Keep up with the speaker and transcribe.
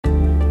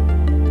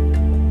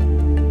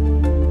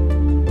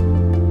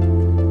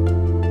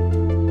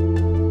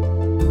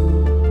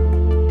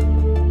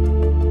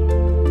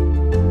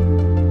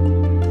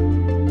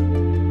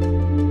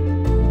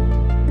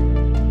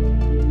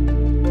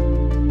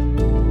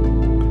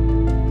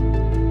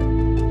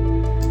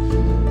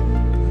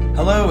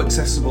Hello,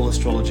 accessible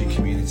astrology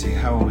community.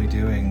 How are we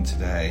doing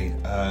today?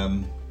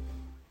 I'll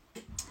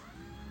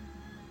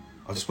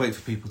just wait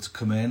for people to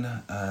come in,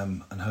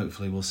 and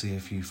hopefully we'll see a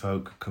few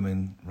folk come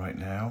in right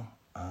now.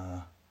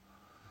 Let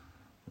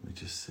me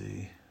just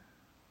see.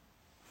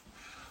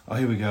 Oh,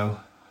 here we go.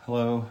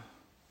 Hello.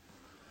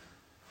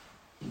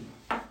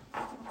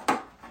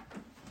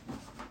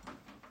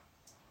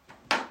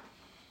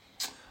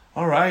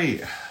 All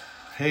right.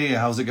 Hey,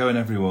 how's it going,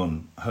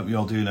 everyone? I hope you're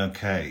all doing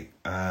okay.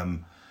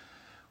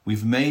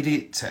 We've made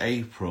it to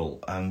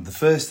April, and the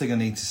first thing I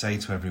need to say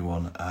to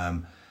everyone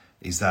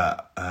is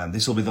that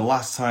this will be the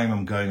last time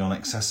I'm going on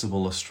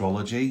Accessible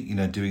Astrology,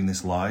 doing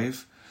this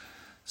live.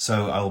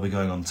 So I will be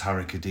going on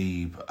Tareck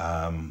Adeeb.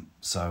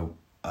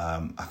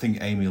 I think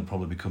Amy will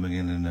probably be coming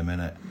in a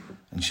minute,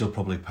 and she'll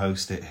probably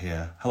post it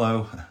here.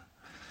 Hello.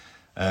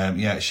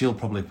 She'll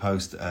probably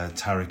post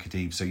Tareck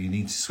Adeeb, so you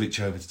need to switch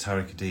over to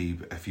Tareck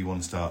Adeeb if you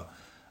want to start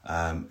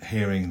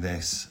hearing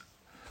this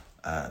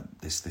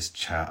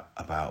chat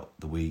about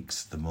the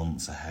weeks, the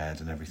months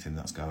ahead, and everything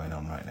that's going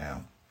on right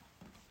now.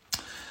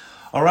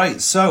 All right,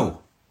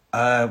 so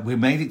we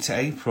made it to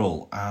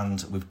April,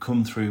 and we've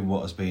come through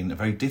what has been a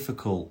very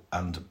difficult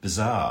and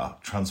bizarre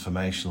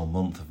transformational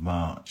month of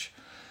March.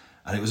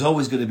 And it was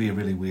always going to be a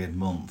really weird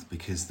month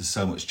because there's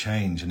so much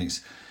change, and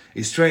it's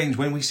strange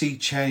when we see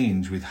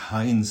change with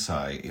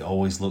hindsight. It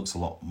always looks a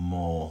lot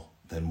more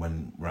than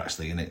when we're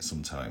actually in it.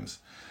 Sometimes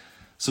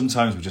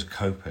we're just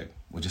coping,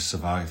 we're just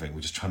surviving,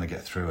 we're just trying to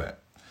get through it.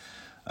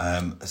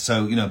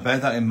 So bear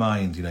that in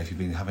mind. If you've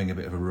been having a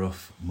bit of a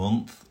rough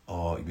month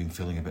or you've been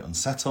feeling a bit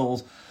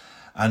unsettled,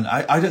 and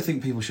I don't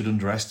think people should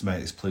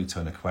underestimate this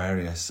Pluto in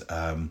Aquarius.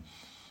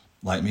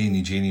 Like me and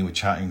Eugenia were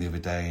chatting the other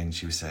day, and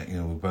she was saying,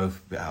 we're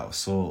both a bit out of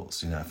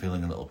sorts,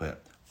 feeling a little bit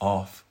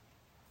off.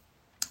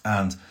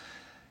 And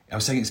I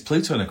was saying it's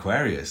Pluto in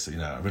Aquarius,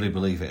 I really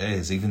believe it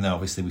is, even though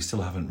obviously we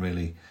still haven't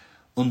really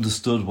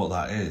understood what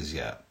that is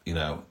yet,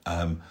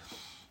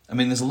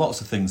 there's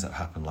lots of things that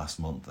happened last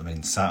month.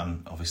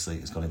 Saturn obviously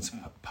has gone into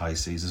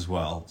Pisces as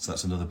well, so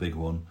that's another big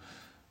one.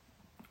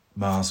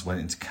 Mars went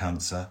into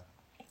Cancer,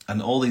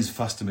 and all these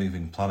faster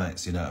moving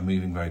planets, are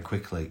moving very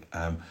quickly.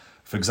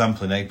 For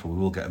example, in April, we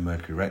will get a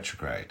Mercury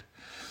retrograde.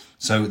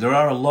 So there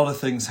are a lot of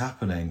things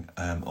happening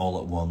all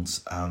at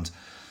once, and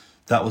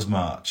that was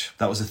March.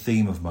 That was the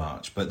theme of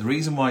March. But the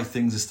reason why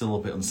things are still a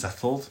bit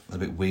unsettled, a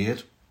bit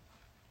weird,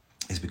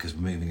 is because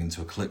we're moving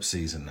into eclipse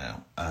season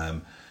now,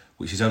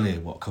 which is only,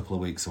 a couple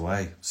of weeks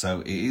away.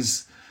 So it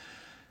is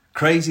a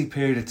crazy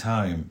period of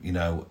time,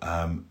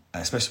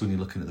 especially when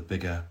you're looking at the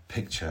bigger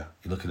picture,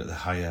 you're looking at the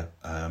higher,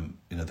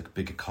 the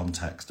bigger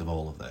context of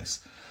all of this.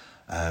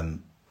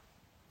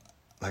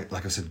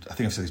 Like I said, I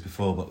think I've said this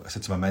before, but I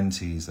said to my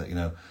mentees that,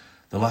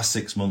 the last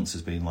 6 months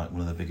has been like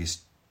one of the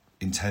biggest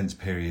intense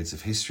periods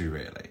of history,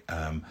 really.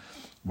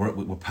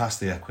 We're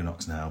past the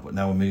equinox now, but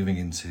now we're moving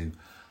into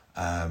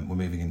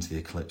the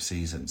eclipse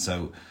season.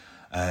 So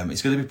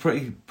it's going to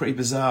be pretty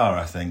bizarre,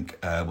 I think,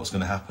 what's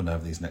going to happen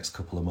over these next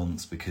couple of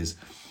months, because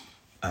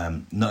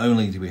not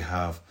only do we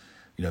have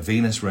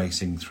Venus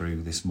racing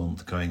through this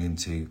month going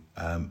into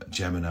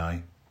Gemini,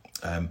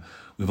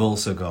 we've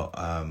also got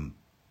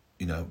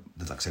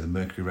like I say, the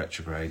Mercury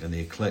retrograde and the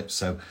eclipse.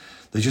 So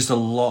there's just a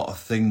lot of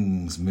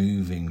things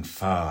moving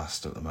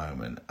fast at the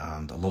moment,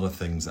 and a lot of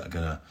things that are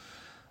going to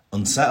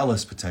unsettle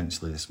us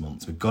potentially this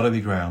month. So we've got to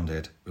be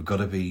grounded. We've got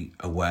to be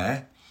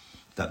aware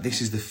that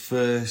this is the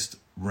first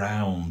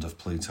round of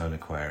Pluto in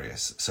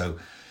Aquarius. So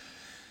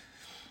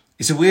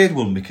it's a weird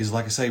one because,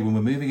 like I say, when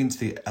we're moving into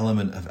the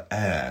element of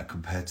air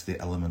compared to the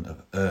element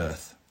of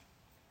earth,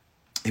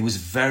 it was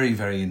very,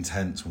 very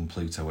intense when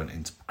Pluto went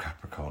into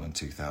Capricorn in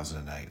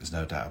 2008. There's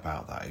no doubt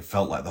about that. It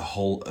felt like the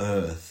whole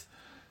earth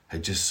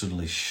had just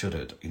suddenly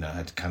shuddered,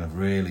 had kind of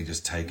really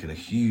just taken a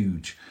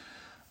huge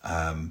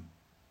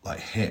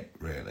hit,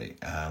 really,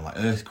 like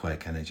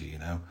earthquake energy,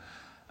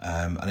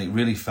 and it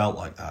really felt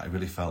like that. It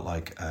really felt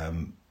like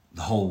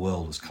the whole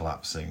world was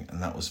collapsing,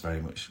 and that was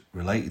very much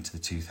related to the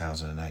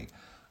 2008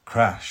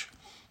 crash.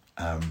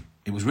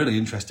 It was really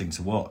interesting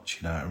to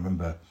watch. I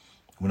remember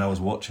when I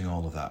was watching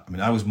all of that,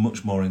 I was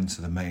much more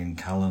into the main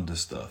calendar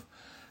stuff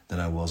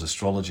than I was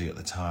astrology at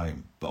the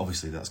time, but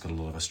obviously that's got a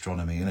lot of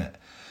astronomy in it.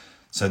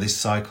 So this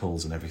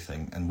cycles and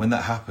everything, and when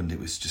that happened, it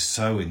was just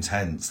so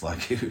intense.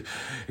 Like it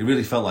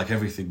really felt like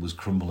everything was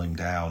crumbling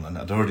down, and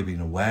I'd already been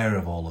aware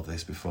of all of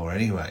this before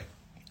anyway.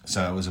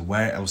 So I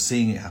was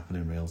seeing it happen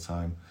in real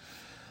time.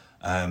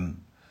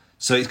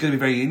 So it's going to be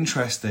very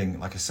interesting,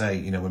 like I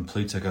say, when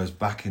Pluto goes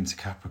back into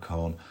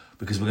Capricorn,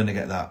 because we're going to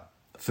get that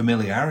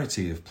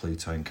familiarity of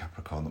Pluto in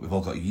Capricorn that we've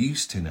all got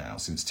used to now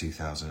since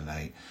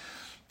 2008.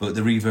 But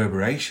the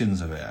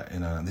reverberations of it,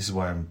 and this is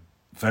why I'm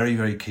very,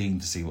 very keen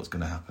to see what's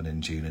going to happen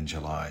in June and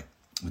July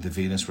with the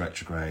Venus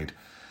retrograde.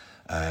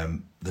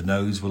 The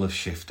nodes will have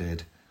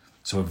shifted.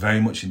 So we're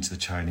very much into the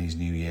Chinese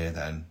New Year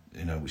then,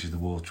 which is the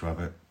water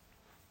rabbit.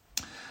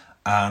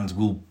 And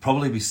we'll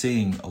probably be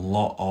seeing a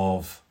lot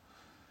of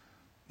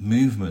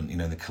movement, in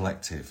the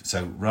collective.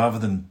 So rather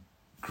than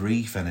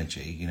grief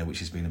energy, which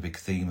has been a big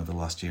theme of the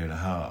last year and a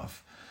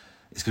half,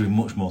 it's going to be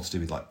much more to do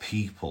with like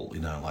people,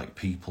 like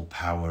people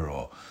power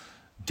or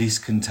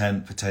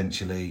discontent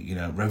potentially,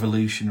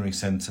 revolutionary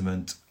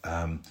sentiment.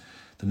 The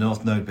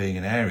North Node being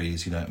in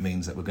Aries, it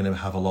means that we're going to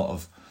have a lot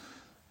of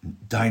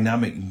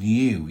dynamic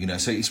new,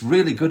 so it's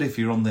really good if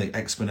you're on the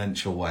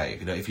exponential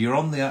wave. If you're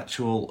on the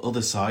actual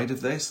other side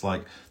of this,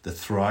 like the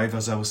thrive,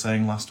 as I was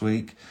saying last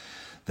week,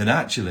 then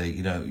actually,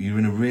 you're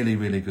in a really,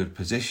 really good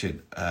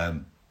position.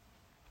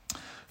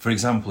 For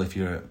example, if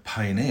you're a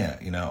pioneer,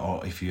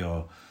 or if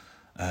you're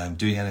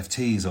doing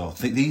NFTs or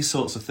these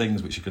sorts of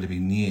things which are going to be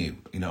new,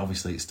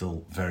 obviously it's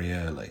still very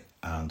early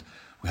and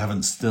we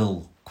haven't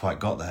still quite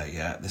got there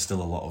yet. There's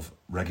still a lot of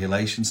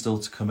regulation still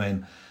to come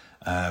in.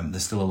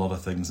 There's still a lot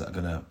of things that are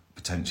going to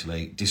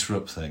potentially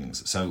disrupt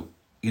things. So,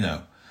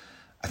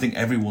 I think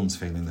everyone's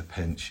feeling the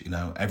pinch,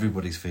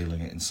 everybody's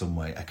feeling it in some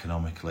way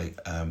economically.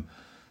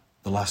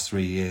 The last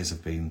 3 years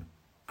have been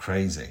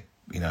crazy,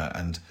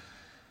 and,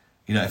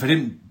 if I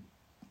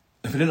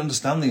didn't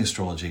understand the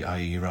astrology,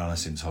 i.e.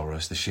 Uranus in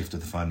Taurus, the shift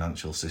of the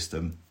financial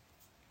system,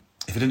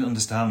 if I didn't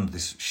understand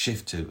this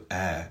shift to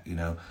air,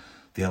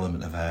 the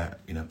element of air,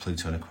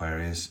 Pluto in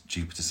Aquarius,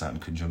 Jupiter, Saturn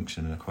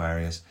conjunction in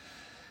Aquarius,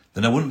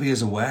 then I wouldn't be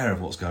as aware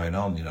of what's going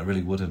on, I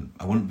really wouldn't.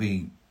 I wouldn't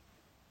be,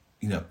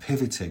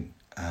 pivoting,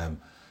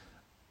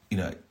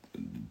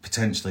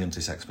 potentially into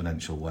this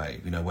exponential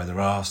wave, where there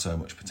are so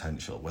much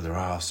potential, where there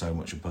are so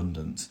much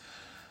abundance.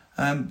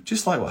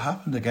 Just like what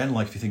happened again,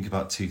 like if you think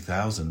about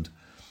 2000,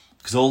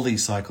 because all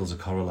these cycles are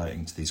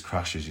correlating to these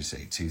crashes, you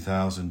see,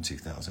 2000,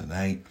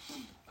 2008.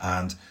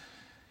 And,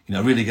 I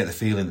really get the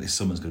feeling that this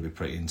summer's going to be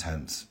pretty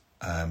intense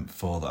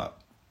for that.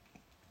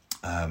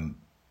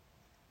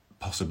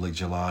 Possibly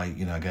July,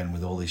 again,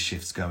 with all these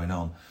shifts going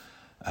on,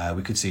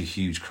 we could see a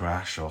huge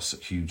crash or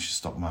huge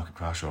stock market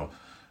crash or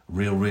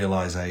real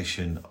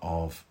realisation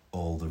of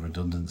all the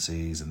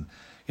redundancies. And,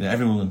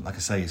 everyone, like I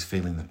say, is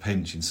feeling the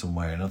pinch in some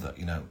way or another.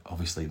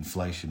 Obviously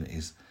inflation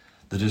is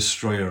the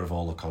destroyer of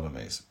all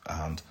economies.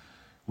 And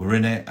we're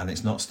in it and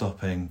it's not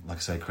stopping. Like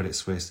I say, Credit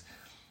Suisse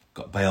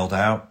got bailed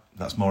out.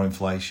 That's more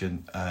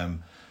inflation.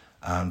 And,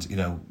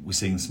 we're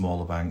seeing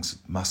smaller banks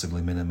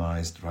massively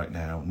minimised right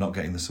now, not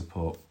getting the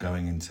support,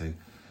 going into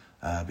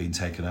being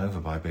taken over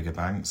by bigger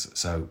banks.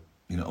 So,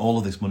 all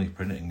of this money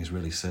printing is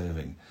really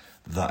serving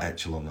that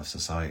echelon of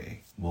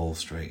society. Wall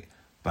Street,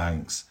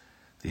 banks,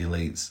 the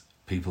elites,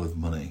 people with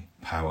money,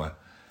 power.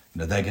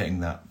 They're getting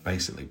that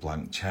basically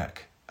blank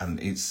check. And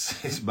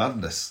it's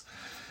madness.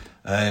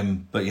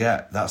 But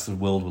yeah, that's the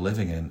world we're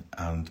living in.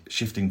 And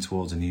shifting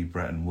towards a new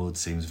Bretton Woods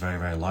seems very,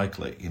 very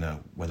likely,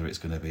 whether it's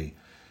going to be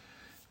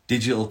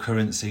digital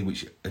currency,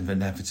 which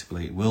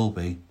inevitably it will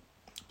be,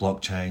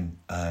 blockchain,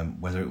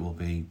 whether it will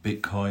be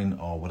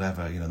Bitcoin or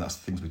whatever, that's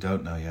the things we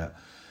don't know yet.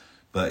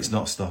 But it's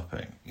not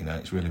stopping,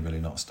 it's really,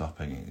 really not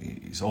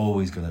stopping. Was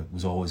always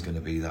going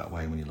to be that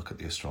way when you look at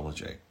the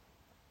astrology.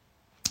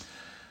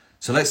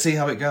 So let's see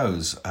how it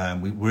goes.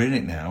 We're in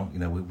it now,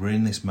 we're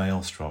in this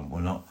maelstrom.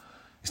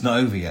 It's not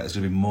over yet. There's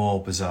going to be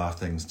more bizarre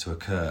things to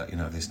occur,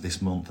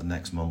 this month and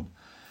next month.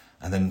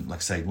 And then, like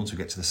I say, once we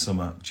get to the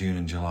summer, June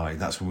and July,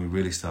 that's when we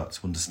really start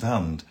to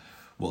understand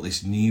what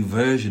this new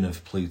version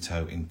of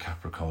Pluto in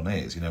Capricorn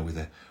is,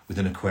 with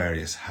an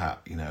Aquarius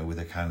hat, with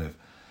a kind of,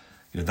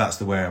 that's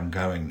the way I'm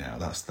going now.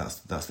 That's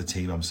the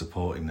team I'm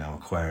supporting now.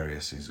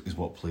 Aquarius is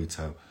what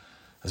Pluto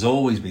has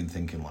always been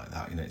thinking like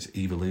that. It's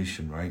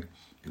evolution, right?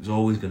 It was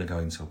always going to go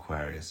into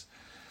Aquarius.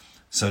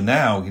 So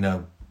now,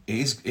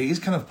 it is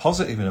kind of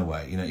positive in a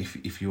way,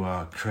 if you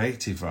are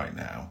creative right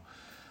now.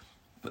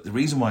 But the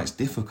reason why it's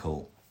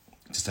difficult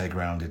to stay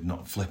grounded,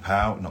 not flip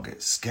out, not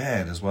get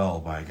scared as well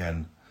by,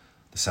 again,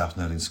 the South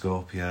Node in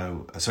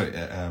Scorpio. The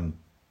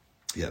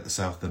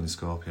South Node in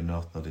Scorpio,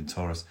 North Node in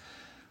Taurus.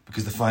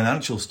 Because the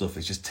financial stuff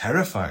is just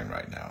terrifying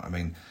right now. I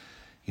mean,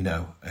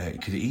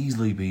 it could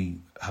easily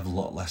have a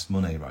lot less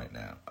money right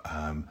now.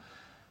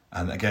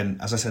 And again,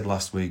 as I said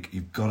last week,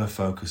 you've got to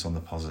focus on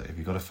the positive.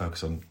 You've got to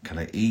focus on, can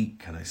I eat?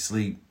 Can I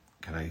sleep?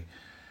 Can I,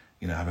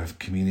 have a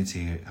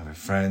community, have a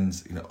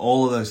friends?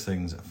 All of those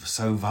things are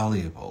so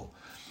valuable.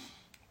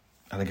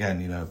 And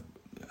again,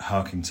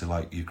 harking to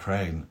like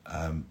Ukraine,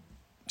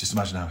 just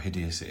imagine how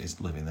hideous it is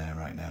living there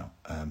right now.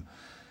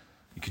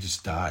 You could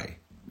just die.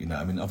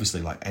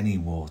 Obviously like any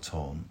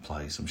war-torn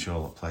place, I'm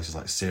sure places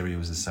like Syria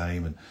was the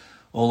same and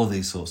all of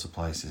these sorts of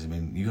places.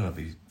 You've got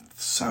to be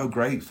so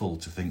grateful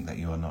to think that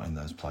you are not in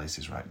those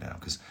places right now,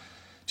 because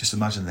just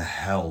imagine the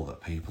hell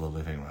that people are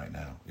living right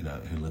now,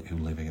 who are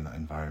living in that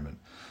environment.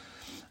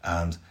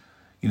 And,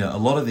 a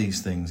lot of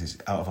these things is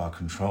out of our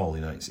control.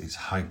 It's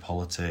high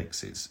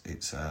politics. It's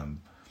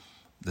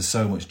there's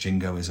so much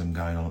jingoism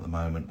going on at the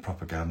moment,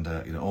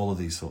 propaganda, all of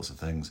these sorts of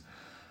things.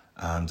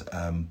 And,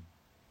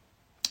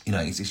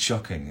 it's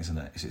shocking, isn't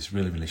it? It's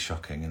really, really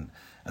shocking.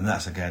 And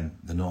that's, again,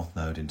 the North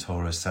Node in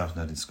Taurus, South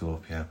Node in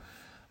Scorpio,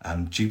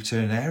 and Jupiter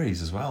in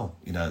Aries as well.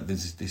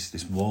 There's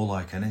this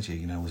warlike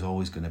energy, was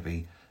always going to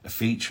be a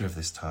feature of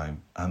this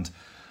time. And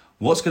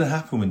what's going to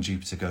happen when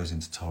Jupiter goes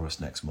into Taurus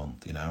next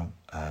month,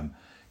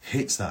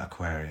 hits that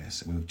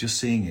Aquarius. And we were just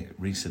seeing it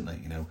recently,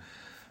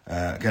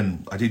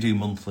 Again, I do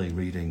monthly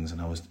readings,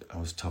 and I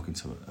was talking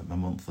to my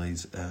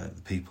monthlies, the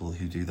people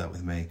who do that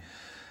with me,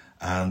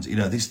 and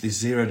this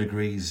 0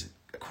 degrees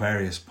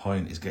Aquarius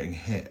point is getting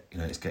hit.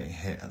 It's getting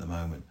hit at the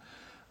moment.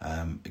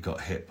 It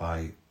got hit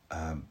by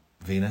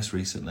Venus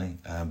recently,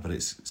 but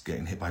it's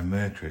getting hit by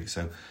Mercury.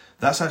 So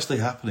that's actually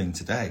happening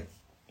today.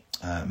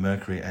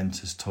 Mercury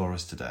enters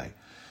Taurus today,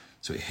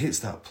 so it hits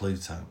that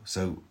Pluto.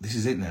 So this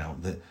is it now.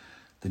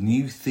 The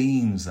new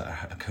themes that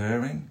are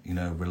occurring,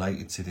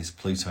 related to this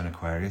Pluto in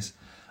Aquarius,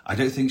 I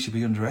don't think should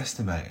be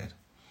underestimated.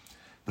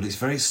 But it's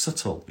very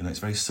subtle. It's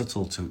very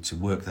subtle to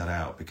work that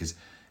out, because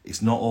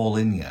it's not all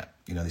in yet.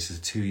 This is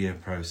a 2-year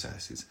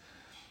process.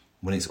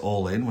 When it's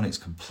all in, when it's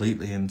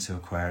completely into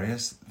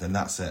Aquarius, then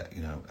that's it.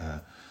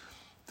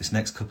 This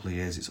next couple of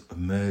years, it's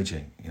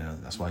emerging.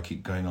 That's why I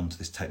keep going on to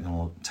this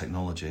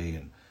technology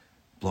and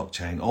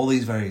blockchain. All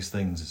these various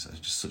things are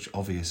just such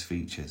obvious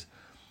features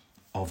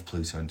of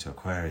Pluto into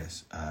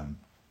Aquarius.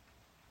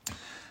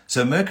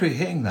 So Mercury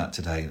hitting that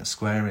today,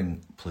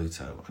 squaring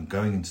Pluto and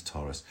going into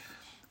Taurus,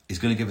 is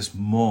going to give us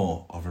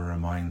more of a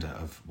reminder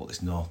of what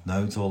this North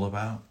Node's all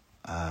about.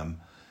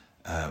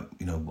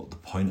 What the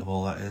point of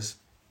all that is.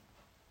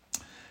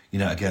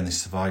 Again,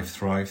 this survive,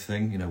 thrive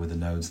thing, with the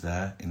nodes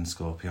there in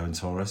Scorpio and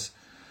Taurus.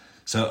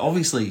 So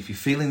obviously, if you're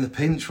feeling the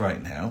pinch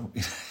right now,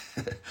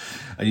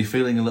 and you're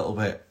feeling a little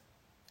bit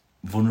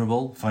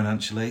vulnerable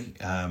financially,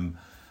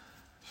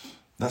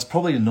 that's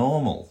probably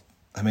normal.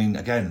 I mean,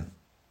 again,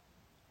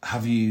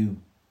 have you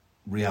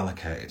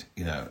reallocated?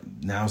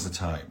 Now's the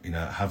time.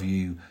 Have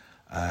you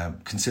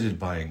considered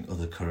buying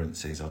other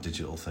currencies or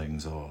digital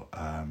things or,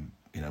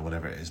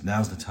 whatever it is?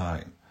 Now's the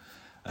time.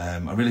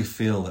 I really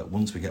feel that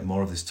once we get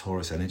more of this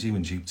Taurus energy,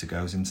 when Jupiter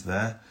goes into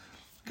there,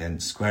 again,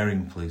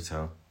 squaring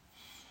Pluto,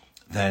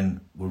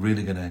 then we're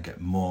really going to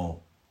get more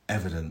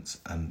evidence,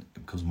 and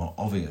it becomes more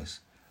obvious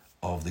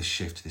of this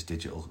shift to this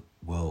digital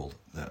world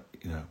that,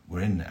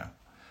 we're in now.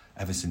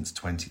 Ever since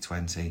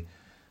 2020,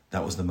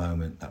 that was the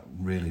moment that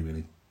really,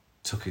 really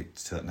took it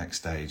to that next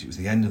stage. It was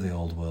the end of the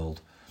old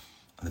world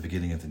and the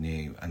beginning of the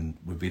new, and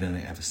we've been in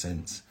it ever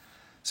since.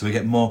 So we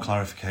get more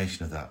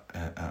clarification of that,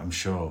 I'm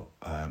sure,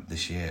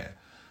 this year.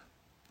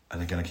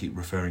 And again, I keep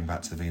referring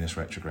back to the Venus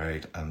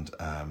retrograde and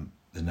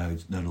the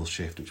nodal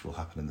shift, which will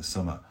happen in the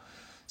summer.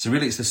 So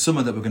really, it's the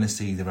summer that we're going to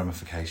see the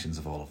ramifications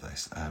of all of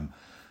this.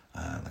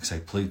 Like I say,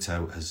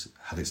 Pluto has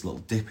had its little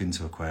dip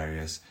into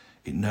Aquarius.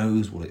 It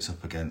knows what it's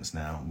up against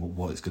now,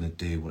 what it's going to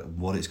do,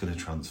 what it's going to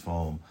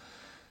transform.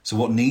 So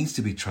what needs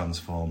to be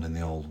transformed in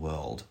the old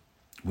world,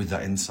 with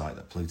that insight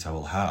that Pluto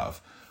will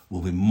have,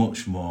 will be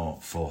much more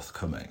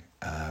forthcoming,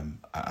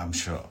 I'm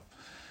sure.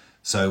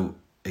 So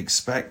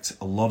expect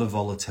a lot of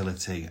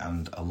volatility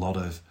and a lot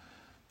of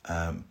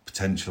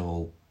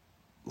potential,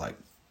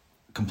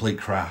 complete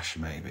crash,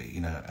 maybe,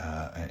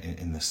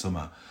 in the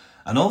summer.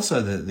 And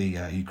also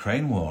the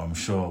Ukraine war, I'm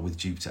sure, with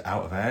Jupiter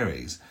out of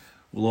Aries,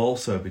 will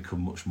also become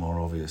much more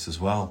obvious as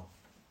well.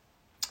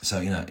 So,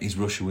 is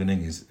Russia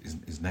winning?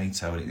 Is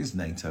NATO? And it is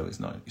NATO. It's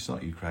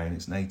not Ukraine.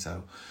 It's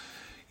NATO.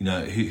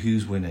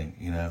 Who's winning?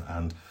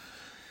 And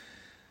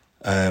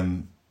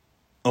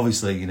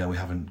obviously, we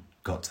haven't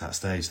got to that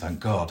stage, thank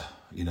God.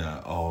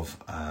 Of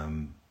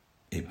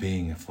it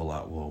being a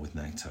full-out war with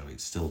NATO.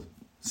 It's still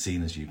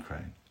seen as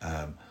Ukraine,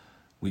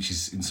 which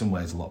is in some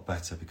ways a lot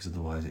better, because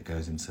otherwise it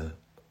goes into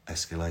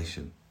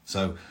escalation.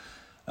 So,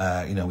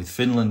 with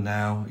Finland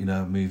now,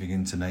 moving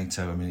into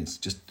NATO, I mean, it's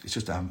just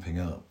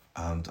amping up,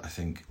 and I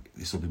think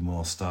this will be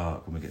more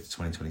stark when we get to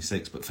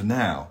 2026. But for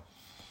now,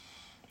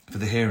 for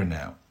the here and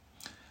now,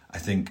 I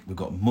think we've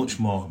got much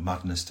more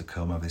madness to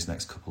come over this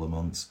next couple of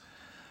months.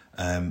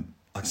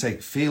 Like I say,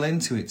 feel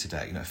into it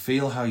today.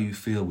 Feel how you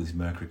feel with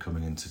Mercury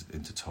coming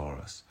into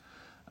Taurus.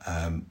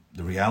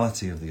 The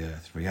reality of the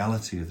Earth,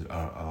 reality of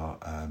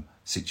our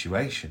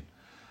situation.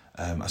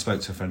 I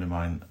spoke to a friend of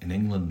mine in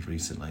England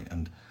recently,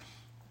 and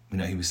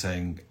he was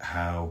saying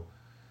how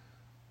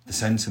the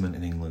sentiment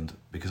in England,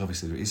 because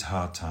obviously there is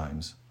hard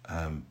times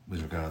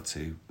with regard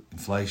to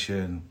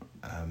inflation,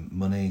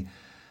 money,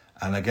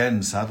 and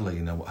again, sadly,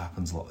 what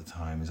happens a lot of the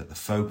time is that the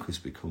focus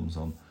becomes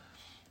on,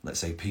 let's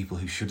say, people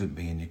who shouldn't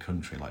be in your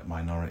country, like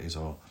minorities,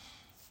 or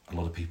a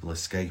lot of people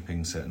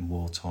escaping certain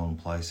war-torn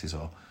places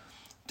or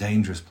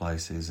dangerous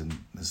places, and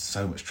there's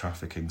so much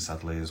trafficking,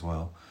 sadly, as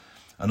well.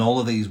 And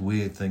all of these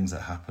weird things that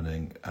are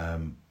happening,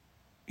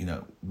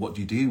 what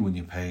do you do when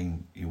you're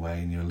paying your way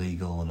and you're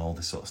illegal and all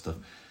this sort of stuff?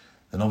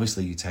 Then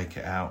obviously you take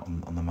it out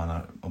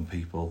on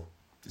people.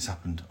 It's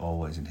happened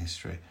always in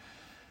history.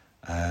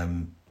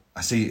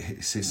 I see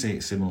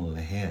it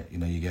similarly here.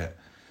 You get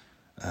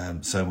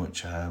so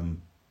much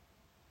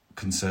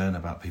concern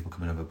about people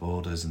coming over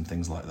borders and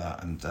things like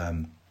that,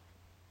 and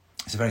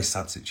it's a very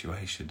sad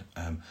situation,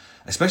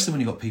 especially when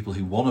you've got people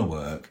who want to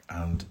work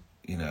and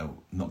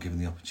not given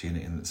the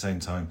opportunity, and at the same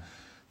time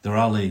there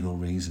are legal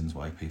reasons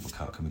why people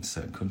can't come into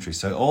certain countries.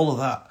 So all of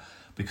that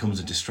becomes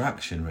a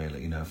distraction,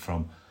 really,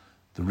 from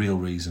the real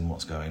reason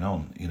what's going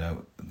on.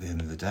 At the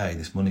end of the day,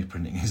 this money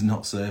printing is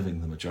not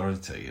serving the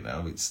majority.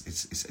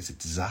 It's a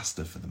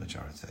disaster for the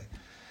majority.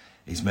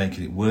 It's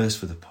making it worse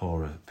for the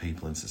poorer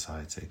people in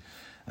society,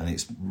 and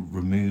it's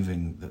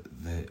removing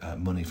the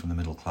money from the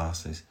middle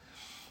classes,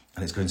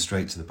 and it's going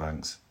straight to the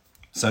banks.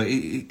 So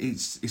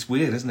it's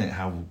weird, isn't it,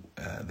 how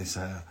this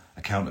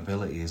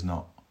accountability is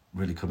not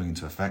really coming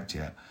into effect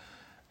yet.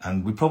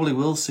 And we probably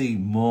will see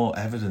more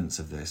evidence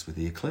of this with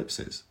the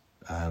eclipses.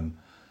 The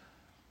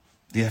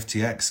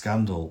FTX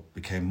scandal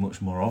became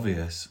much more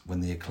obvious when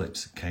the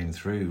eclipse came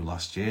through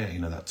last year. You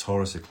know, that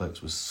Taurus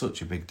eclipse was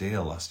such a big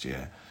deal last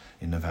year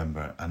in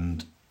November.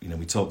 And, you know,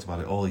 we talked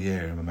about it all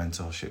year in my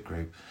mentorship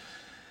group.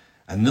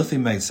 And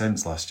nothing made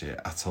sense last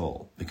year at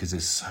all because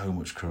there's so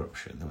much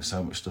corruption. There was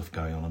so much stuff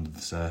going on under the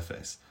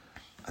surface.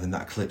 And then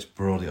that eclipse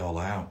brought it all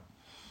out.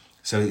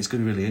 So it's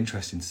going to be really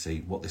interesting to see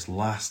what this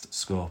last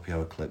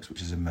Scorpio eclipse,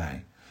 which is in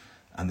May,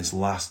 and this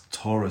last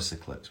Taurus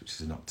eclipse, which is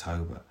in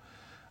October.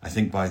 I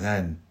think by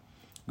then,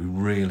 we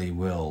really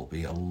will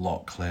be a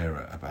lot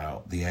clearer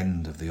about the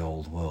end of the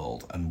old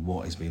world and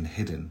what is being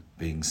hidden,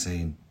 being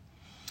seen.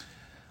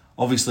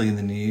 Obviously in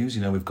the news,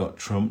 you know, we've got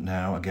Trump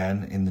now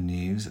again in the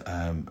news.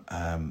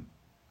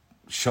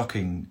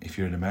 Shocking if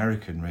you're an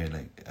American,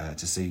 really,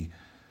 to see.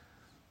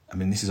 I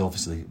mean, this is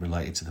obviously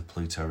related to the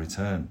Pluto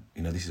return.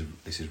 You know,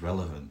 this is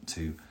relevant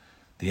to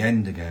the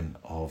end again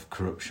of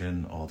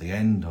corruption or the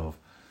end of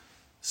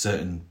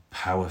certain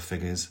power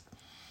figures.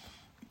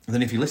 And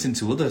then if you listen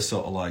to other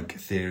sort of like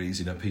theories,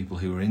 you know, people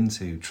who are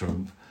into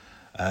Trump,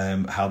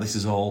 how this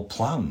is all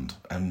planned.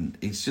 And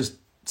it's just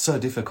so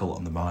difficult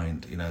on the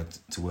mind, you know,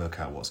 to work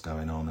out what's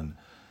going on and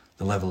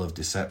the level of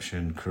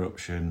deception,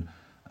 corruption,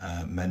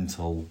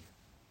 mental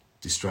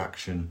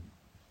distraction.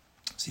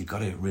 So you've got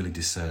to really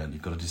discern.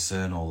 You've got to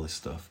discern all this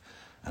stuff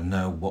and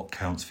know what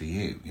counts for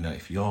you. You know,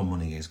 if your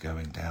money is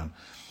going down,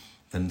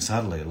 then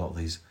sadly a lot of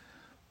these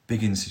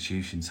big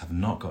institutions have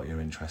not got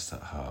your interest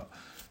at heart.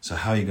 So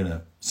how are you going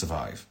to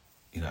survive?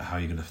 You know, how are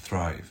you going to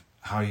thrive?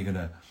 How are you going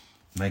to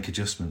make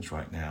adjustments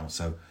right now?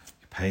 So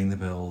you're paying the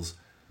bills,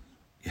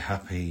 you're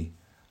happy,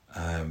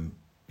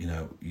 you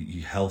know,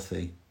 you're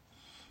healthy.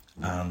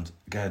 And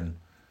again,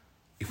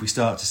 if we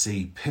start to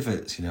see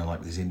pivots, you know, like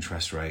with these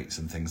interest rates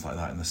and things like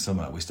that in the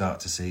summer, we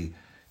start to see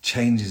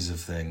changes of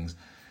things,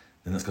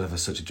 then that's going to have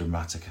such a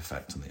dramatic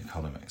effect on the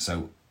economy.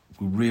 So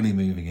we're really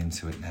moving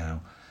into it now.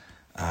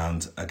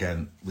 And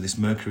again, with this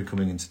Mercury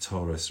coming into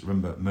Taurus,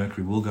 remember,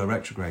 Mercury will go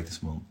retrograde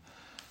this month.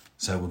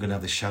 So we're going to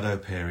have this shadow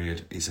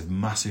period. It's a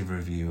massive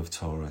review of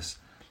Taurus.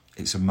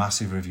 It's a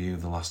massive review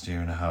of the last year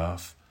and a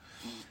half.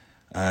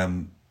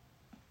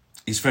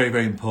 It's very,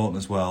 very important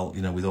as well,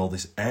 you know, with all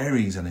this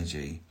Aries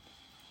energy,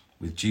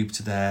 with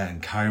Jupiter there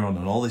and Chiron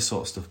and all this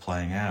sort of stuff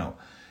playing out,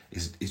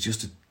 is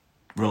just to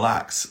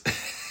relax.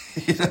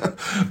 You know,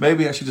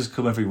 maybe I should just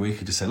come every week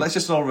and just say, let's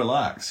just all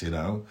relax, you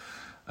know,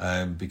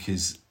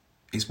 because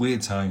it's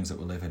weird times that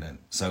we're living in.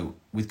 So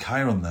with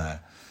Chiron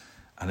there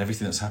and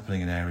everything that's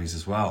happening in Aries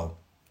as well,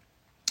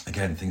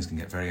 again, things can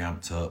get very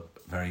amped up,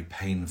 very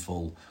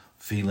painful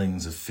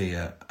feelings of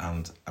fear,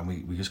 and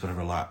we just got to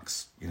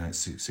relax. You know, it's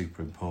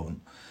super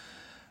important.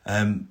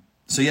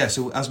 So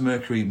as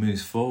Mercury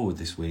moves forward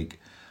this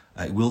week,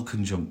 it will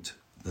conjunct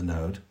the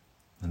node,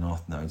 the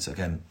North Node. So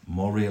again,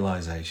 more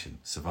realization,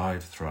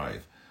 survive,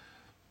 thrive,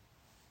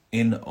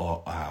 in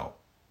or out,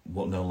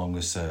 what no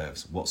longer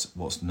serves, what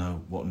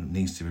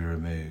needs to be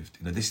removed.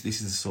 You know, this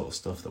is the sort of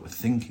stuff that we're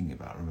thinking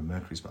about. Remember,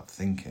 Mercury's about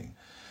thinking,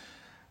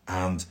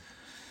 and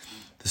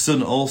the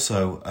Sun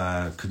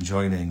also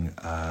conjoining.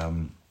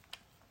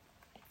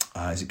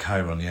 Is it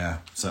Chiron? Yeah.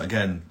 So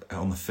again,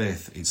 on the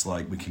 5th, it's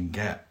like we can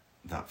get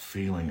that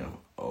feeling of,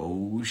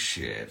 oh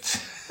shit.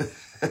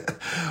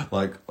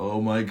 Like, oh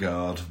my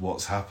God,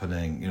 what's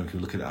happening? You know, we could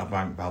be looking at our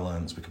bank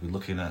balance, we could be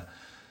looking at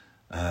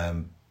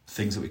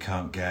things that we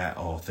can't get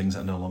or things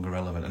that are no longer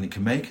relevant. And it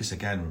can make us,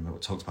 again, remember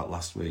what we talked about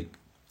last week,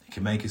 it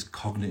can make us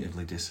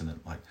cognitively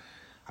dissonant. Like,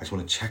 I just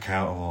want to check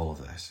out of all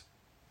of this.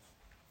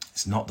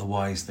 It's not the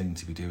wise thing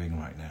to be doing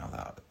right now,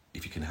 that,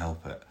 if you can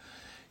help it.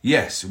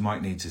 Yes, we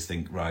might need to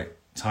think, right,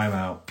 time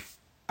out,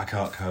 I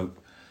can't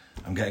cope,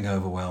 I'm getting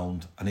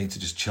overwhelmed, I need to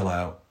just chill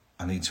out,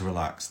 I need to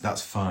relax.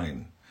 That's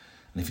fine.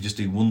 And if you just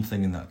do one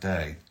thing in that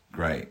day,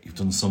 great, you've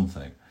done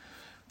something.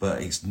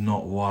 But it's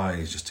not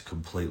wise just to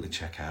completely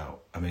check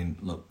out. I mean,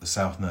 look, the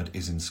South Node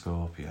is in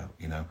Scorpio,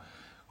 you know.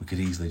 We could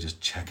easily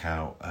just check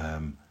out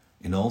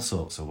in all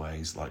sorts of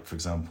ways. Like, for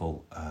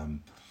example,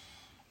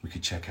 we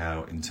could check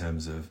out in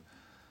terms of,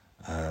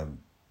 I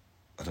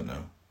don't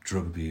know,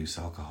 drug abuse,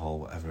 alcohol,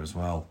 whatever as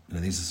well. You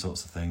know, these are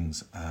sorts of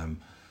things.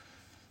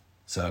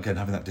 So again,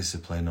 having that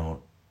discipline or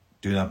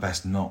doing our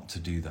best not to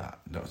do that,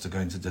 not to go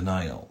into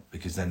denial,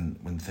 because then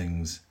when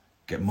things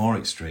get more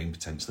extreme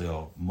potentially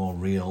or more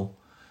real,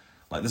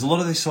 like there's a lot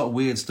of this sort of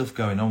weird stuff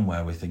going on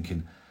where we're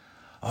thinking,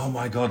 oh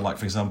my God, like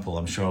for example,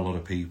 I'm sure a lot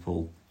of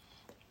people,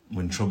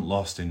 when Trump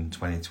lost in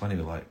 2020,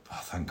 were like,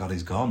 oh, thank God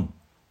he's gone.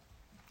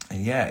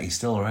 And yeah, he's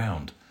still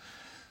around.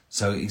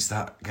 So it's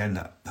that, again,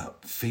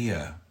 that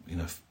fear, you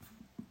know,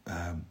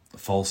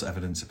 false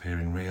evidence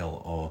appearing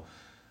real, or,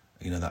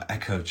 you know, that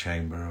echo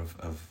chamber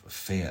of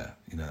fear,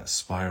 you know, that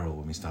spiral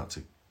when we start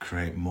to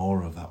create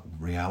more of that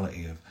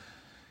reality of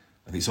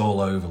if it's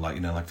all over, like,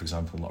 you know, like for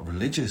example, a lot of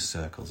religious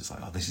circles, it's like,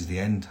 oh, this is the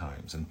end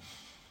times. And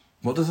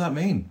what does that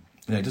mean?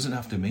 You know, it doesn't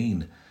have to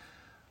mean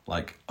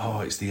like,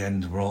 oh, it's the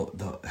end, we're all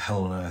the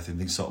hell on earth, in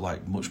these sort of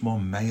like much more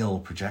male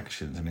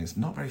projections. I mean, it's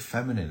not very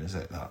feminine, is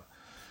it, that?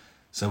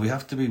 So we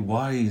have to be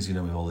wise, you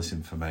know, with all this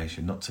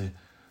information, not to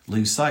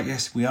lose sight.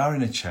 Yes, we are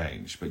in a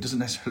change, but it doesn't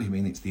necessarily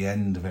mean it's the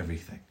end of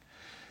everything.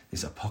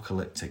 It's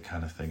apocalyptic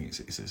kind of thing. It's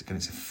a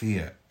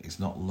fear. It's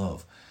not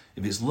love.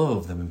 If it's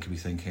love, then we can be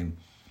thinking,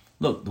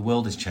 look, the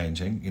world is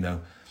changing. You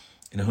know,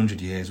 in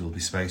 100 years, we'll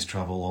be space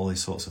travel, all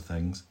these sorts of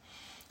things.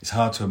 It's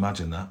hard to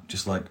imagine that.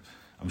 Just like,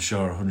 I'm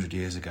sure 100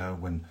 years ago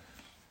when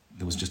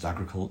there was just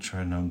agriculture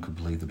and no one could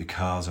believe there'd be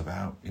cars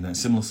about. You know,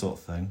 similar sort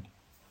of thing.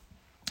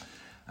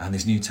 And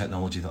this new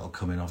technology that'll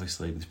come in,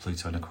 obviously, with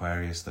Pluto and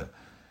Aquarius that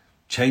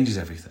changes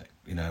everything,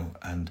 you know,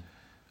 and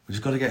we've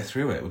just got to get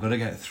through it. We've got to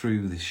get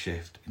through this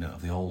shift, you know,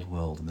 of the old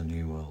world and the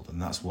new world. And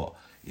that's what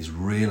is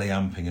really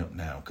amping up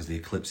now, because the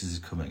eclipses is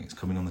coming. It's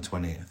coming on the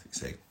 20th, you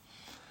see.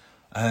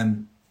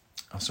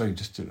 Sorry,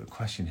 just a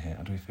question here.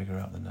 How do we figure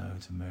out the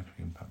nodes and Mercury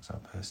impacts our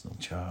personal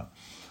chart?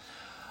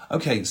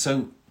 Okay,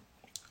 so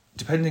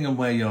depending on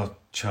where your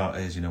chart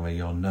is, you know, where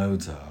your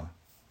nodes are,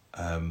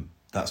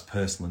 that's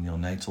personal in your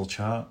natal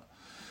chart.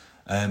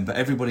 But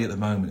everybody at the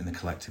moment in the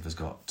collective has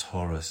got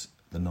Taurus,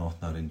 the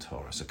North Node in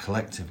Taurus. So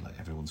collectively,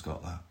 everyone's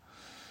got that.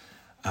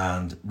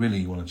 And really,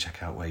 you want to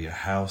check out where your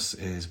house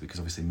is, because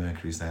obviously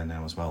Mercury's there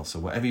now as well. So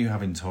whatever you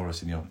have in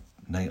Taurus in your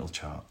natal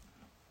chart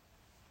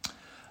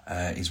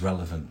is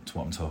relevant to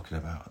what I'm talking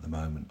about at the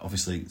moment.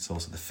 Obviously, it's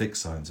also the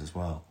fixed signs as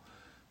well.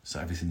 So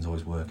everything's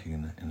always working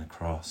in a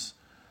cross.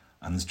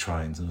 And there's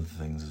trines and other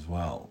things as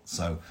well.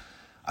 So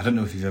I don't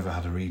know if you've ever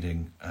had a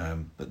reading,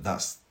 but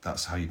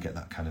that's how you get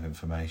that kind of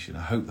information.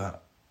 I hope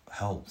that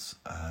helps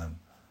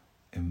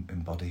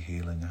in body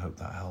healing. I hope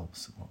that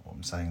helps, what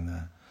I'm saying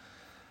there.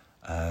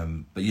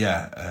 But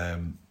yeah,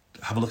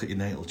 have a look at your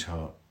natal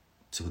chart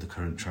to the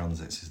current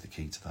transits is the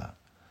key to that.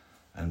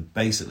 And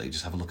basically,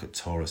 just have a look at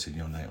Taurus in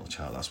your natal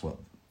chart. That's what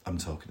I'm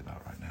talking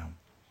about right now.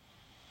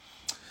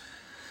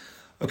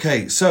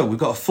 Okay, so we've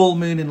got a full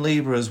moon in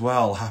Libra as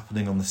well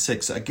happening on the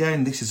 6th. So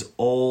again, this is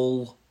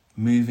all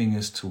moving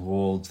us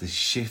towards this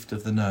shift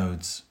of the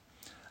nodes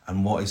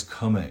and what is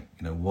coming,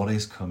 you know, what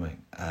is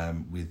coming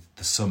with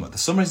the summer. The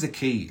summer is the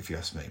key, if you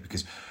ask me,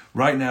 because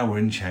right now we're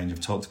in change.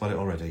 I've talked about it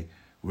already.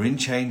 We're in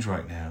change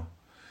right now,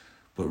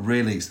 but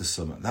really it's the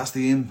summer. That's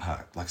the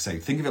impact. Like I say,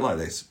 think of it like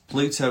this.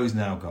 Pluto has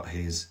now got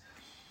his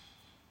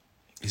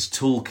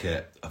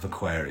toolkit of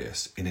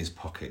Aquarius in his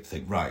pocket.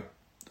 Think, right,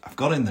 I've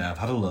got in there, I've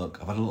had a look,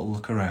 I've had a little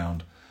look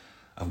around,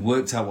 I've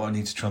worked out what I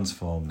need to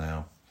transform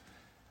now,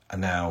 and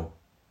now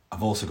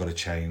I've also got to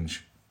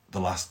change the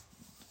last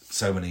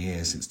so many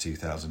years since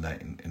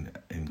 2008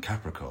 in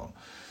Capricorn.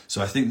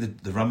 So I think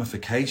that the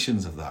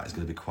ramifications of that is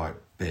going to be quite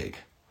big.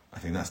 I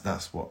think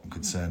that's what I'm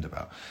concerned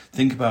about.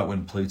 Think about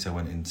when Pluto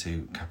went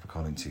into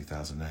Capricorn in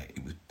 2008.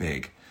 It was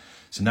big.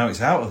 So now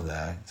it's out of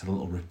there, it's a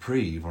little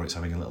reprieve, or it's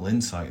having a little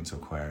insight into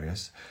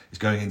Aquarius. It's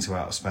going into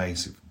outer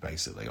space,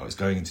 basically, or it's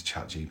going into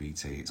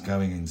ChatGPT, it's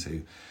going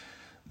into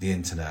the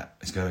internet,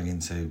 it's going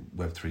into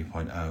Web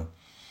 3.0.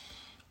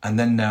 And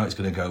then now it's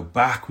going to go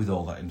back with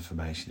all that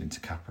information into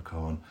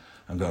Capricorn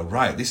and go,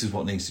 right, this is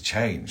what needs to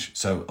change.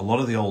 So a lot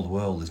of the old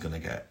world is going to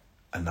get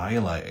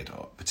annihilated,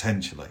 or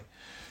potentially.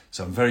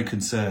 So I'm very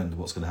concerned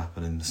what's going to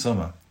happen in the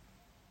summer.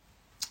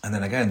 And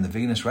then again, the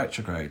Venus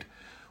retrograde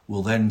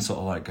will then sort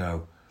of like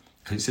go,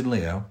 because it's in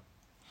Leo,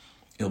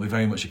 it'll be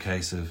very much a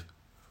case of,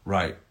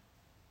 right,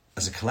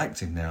 as a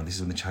collective now, this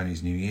is when the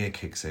Chinese New Year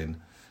kicks in,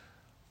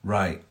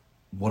 right,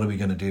 what are we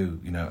going to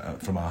do, you know,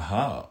 from our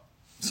heart?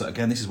 So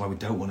again, this is why we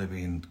don't want to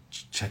be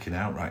checking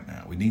out right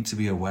now. We need to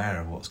be aware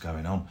of what's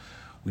going on.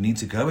 We need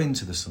to go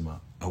into the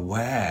summer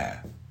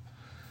aware.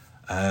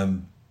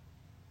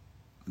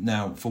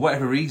 Now, for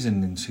whatever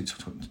reason, in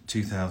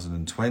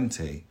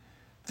 2020,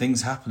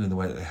 things happened in the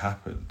way that they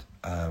happened.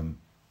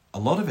 A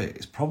lot of it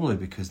is probably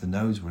because the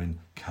nodes were in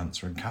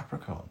Cancer and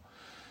Capricorn.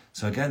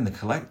 So again, the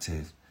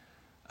collective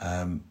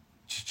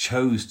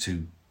chose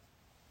to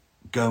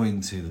go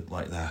into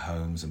like their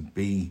homes and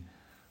be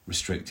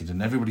restricted,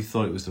 and everybody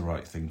thought it was the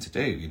right thing to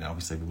do. You know,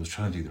 obviously everyone was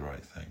trying to do the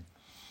right thing.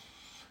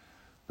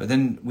 But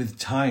then with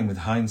time, with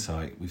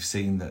hindsight, we've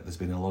seen that there's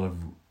been a lot of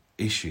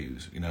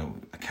issues, you know,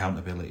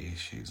 accountability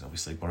issues.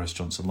 Obviously Boris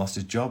Johnson lost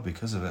his job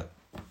because of it.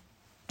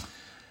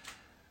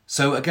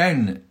 So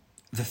again,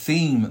 the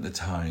theme at the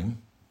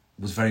time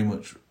was very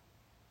much,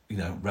 you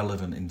know,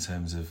 relevant in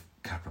terms of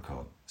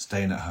Capricorn,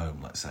 staying at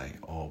home, let's say,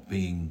 or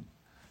being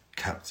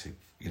captive,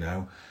 you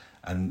know,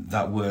 and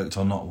that worked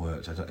or not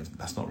worked.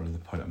 That's not really the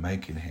point I'm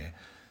making here.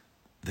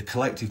 The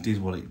collective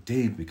did what it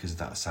did because of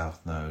that South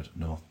Node,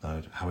 North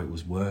Node, how it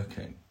was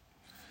working.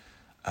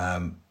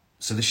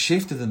 So the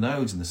shift of the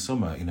nodes in the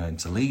summer, you know,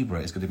 into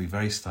Libra is going to be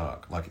very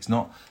stark. Like, it's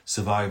not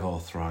survive or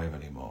thrive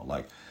anymore.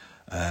 Like,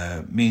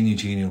 me and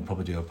Eugenia will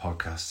probably do a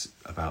podcast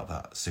about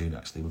that soon,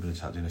 actually. We're going to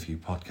start doing a few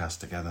podcasts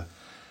together.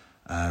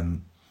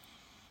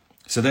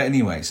 So the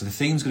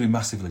theme's going to be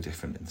massively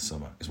different in the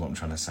summer, is what I'm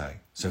trying to say.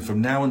 So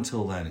from now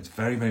until then, it's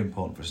very, very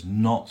important for us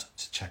not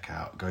to check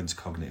out, go into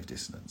cognitive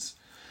dissonance.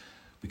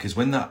 Because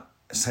when that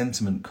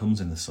sentiment comes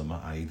in the summer,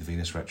 i.e. the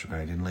Venus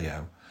retrograde in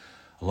Leo,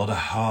 a lot of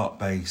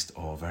heart-based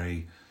or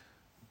very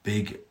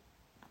big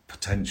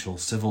potential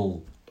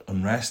civil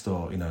unrest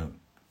or,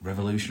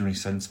 revolutionary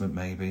sentiment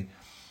maybe,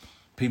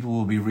 people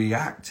will be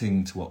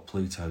reacting to what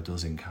Pluto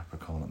does in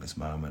Capricorn at this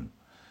moment.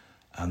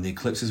 And the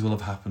eclipses will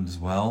have happened as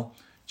well.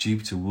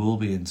 Jupiter will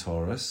be in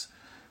Taurus.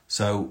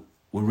 So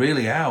we're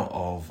really out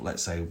of,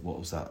 let's say, what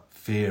was that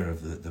fear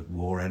of the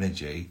war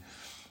energy,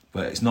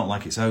 but it's not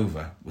like it's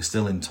over. We're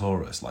still in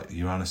Taurus. Like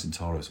Uranus in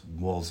Taurus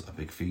was a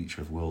big feature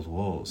of world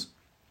wars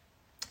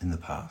in the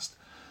past.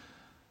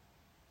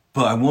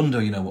 But I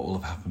wonder, what will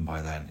have happened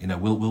by then.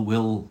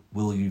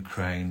 Will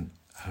Ukraine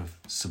have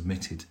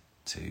submitted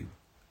to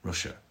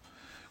Russia,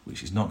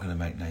 which is not going to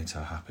make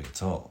NATO happy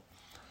at all.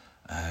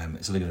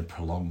 It's only going to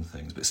prolong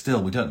things, but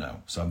still, we don't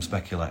know. So I'm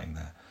speculating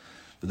there.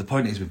 But the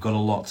point is, we've got a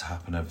lot to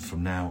happen over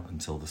from now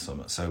until the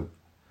summer. So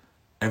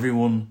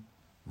everyone,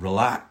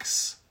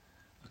 relax,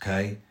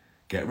 okay?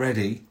 Get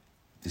ready.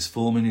 This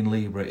full moon in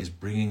Libra is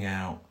bringing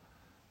out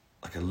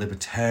like a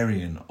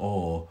libertarian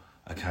or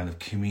a kind of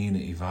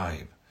community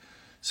vibe.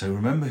 So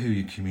remember who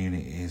your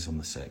community is on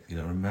the 6th.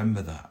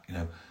 Remember that.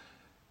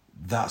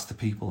 That's the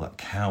people that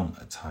count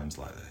at times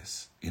like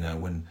this.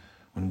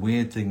 When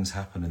weird things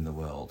happen in the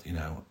world,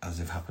 as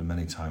they've happened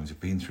many times, we've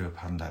been through a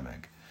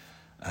pandemic,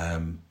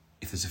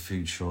 if there's a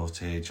food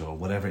shortage or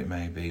whatever it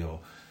may be, or,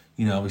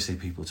 obviously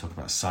people talk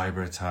about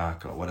cyber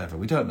attack or whatever.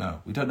 We don't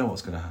know. We don't know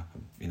what's going to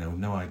happen. We've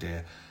no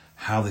idea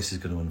how this is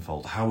going to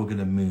unfold, how we're going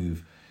to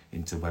move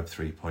into Web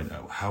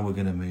 3.0, how we're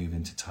going to move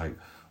into Type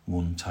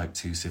 1, Type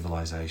 2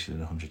 civilization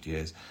in 100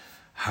 years,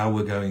 how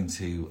we're going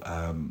to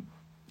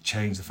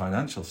change the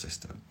financial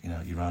system,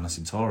 Uranus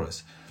in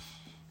Taurus.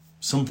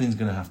 Something's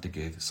going to have to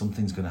give,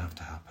 something's going to have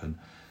to happen.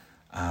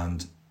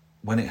 And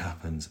when it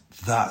happens,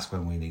 that's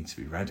when we need to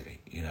be ready.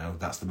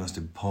 That's the most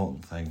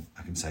important thing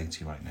I can say to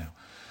you right now.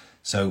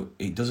 So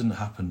it doesn't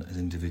happen as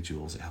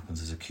individuals, it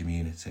happens as a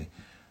community.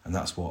 And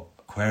that's what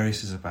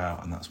Aquarius is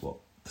about, and that's what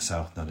the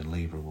South Node in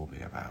Libra will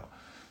be about.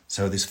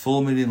 So this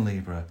full moon in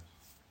Libra,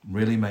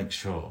 really make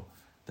sure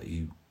that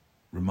you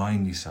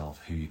remind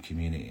yourself who your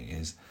community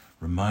is.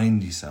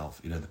 Remind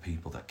yourself, the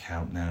people that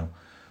count now.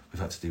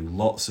 We've had to do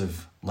lots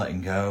of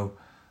letting go,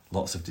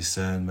 lots of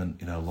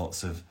discernment,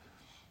 lots of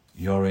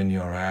you're in,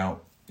 you're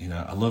out.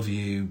 I love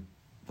you,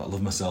 but I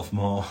love myself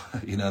more,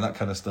 that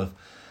kind of stuff.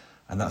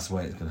 And that's the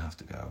way it's going to have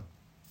to go.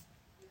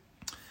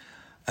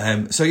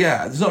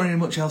 There's not really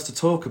much else to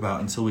talk about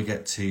until we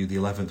get to the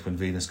 11th when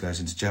Venus goes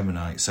into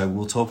Gemini. So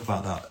we'll talk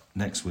about that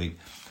next week.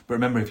 But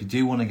remember, if you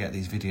do want to get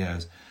these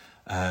videos,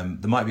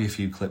 there might be a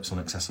few clips on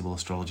accessible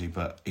astrology,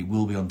 but it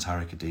will be on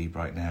Tareck Adeeb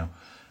right now.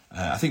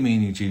 I think me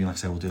and you, Julian, like I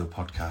say, we'll do a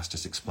podcast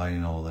just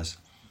explaining all this.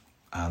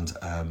 And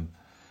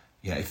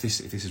if this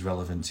is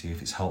relevant to you,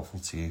 if it's helpful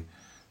to you,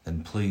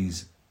 then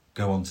please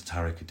go on to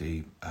Tareck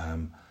Adeeb,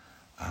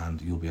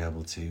 and you'll be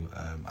able to.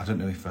 I don't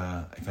know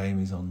if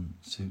Amy's on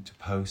to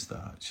post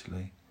that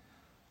actually,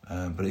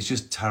 but it's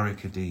just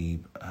Tareck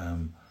Adeeb.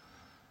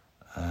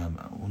 I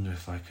wonder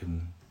if I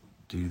can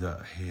do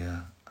that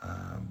here.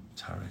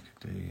 Tareck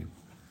Adeeb.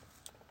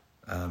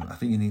 I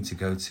think you need to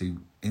go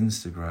to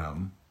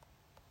Instagram,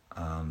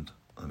 and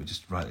let me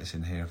just write this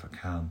in here if I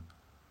can.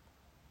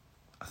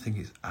 I think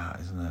it's at,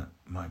 isn't it?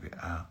 Might be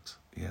at.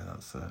 Yeah,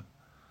 that's it.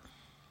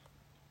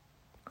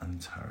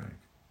 And Tareck.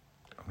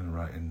 I'm going to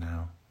write in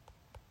now.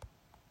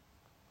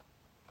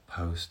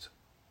 Post.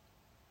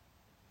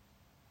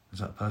 Is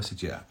that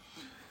posted? Yeah.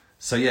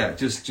 So yeah,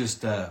 just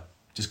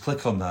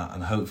click on that,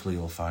 and hopefully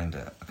you'll find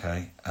it.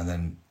 Okay, and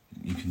then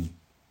you can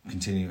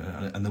continue,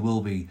 and there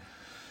will be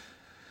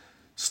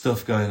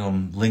stuff going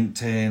on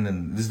LinkedIn,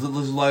 and there's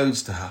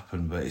loads to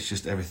happen, but it's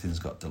just everything's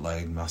got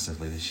delayed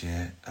massively this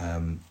year.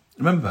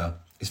 Remember,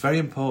 it's very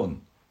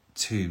important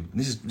to, and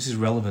this is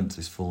relevant to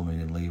this full moon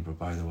in Libra,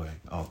 by the way.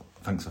 Oh,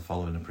 thanks for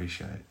following,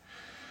 appreciate it.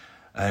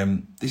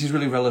 This is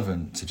really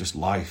relevant to just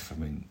life. I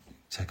mean,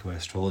 take away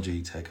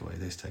astrology, take away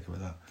this, take away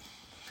that.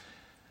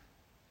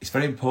 It's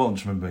very important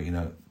to remember,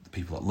 the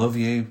people that love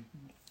you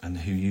and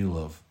who you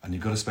love, and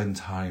you've got to spend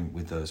time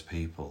with those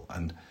people.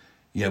 And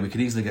yeah, we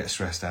could easily get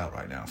stressed out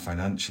right now,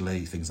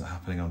 financially, things not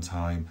happening on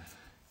time,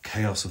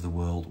 chaos of the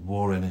world,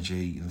 war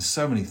energy. There's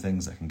so many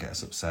things that can get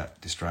us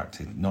upset,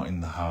 distracted, not in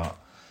the heart,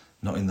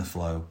 not in the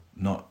flow,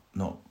 not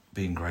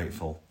being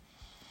grateful.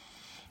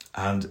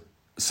 And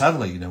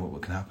sadly,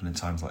 what can happen in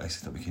times like this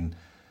is that we can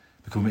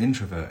become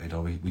introverted,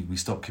 or we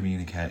stop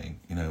communicating.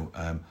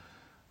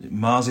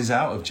 Mars is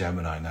out of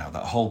Gemini now.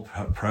 That whole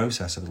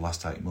process of the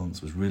last 8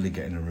 months was really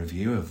getting a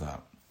review of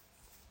that.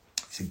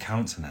 It's in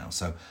Cancer now.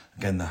 So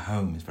again, the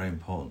home is very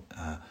important.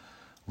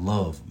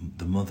 Love,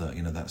 the mother,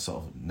 that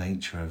sort of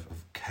nature of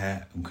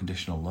care,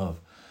 unconditional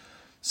love.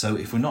 So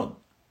if we're not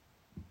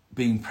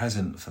being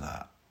present for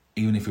that,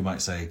 even if we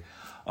might say,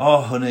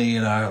 oh, honey,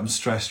 I'm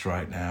stressed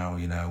right now,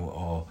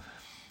 or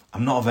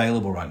I'm not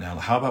available right now.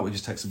 How about we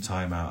just take some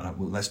time out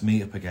and let's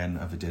meet up again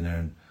over dinner,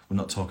 and We're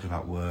not talking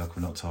about work.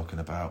 We're not talking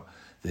about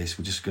this.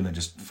 We're just going to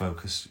just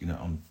focus,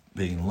 on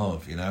being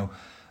love, And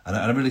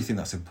I really think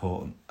that's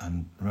important.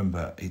 And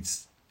remember,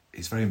 it's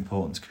very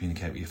important to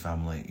communicate with your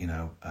family.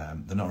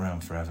 They're not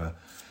around forever.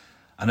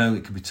 I know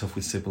it can be tough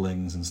with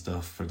siblings and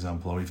stuff, for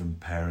example, or even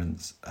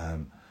parents.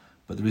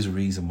 But there is a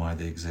reason why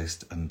they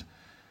exist, and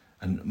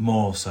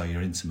more so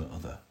your intimate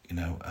other.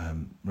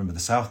 Remember the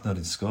South Node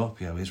in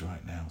Scorpio is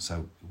right now,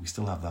 so we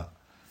still have that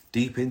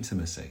deep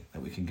intimacy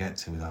that we can get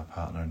to with our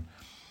partner. And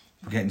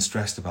if we're getting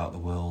stressed about the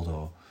world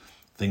or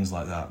things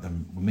like that,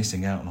 then we're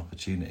missing out on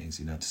opportunities,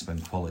 to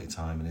spend quality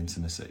time and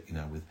intimacy,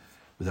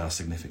 with our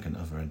significant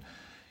other. And,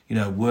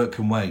 work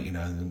can wait, and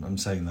I'm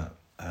saying that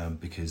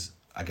because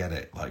I get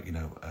it. Like,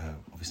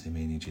 obviously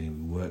me and Eugenie,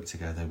 we work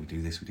together, we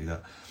do this, we do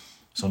that.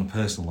 So on a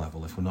personal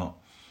level, if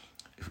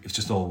it's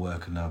just all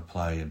work and no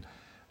play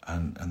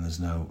and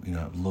there's no,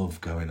 love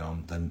going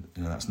on, then,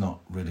 that's not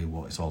really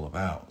what it's all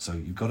about. So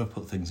you've got to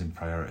put things in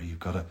priority. You've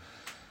got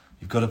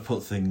to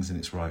put things in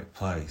its right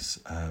place.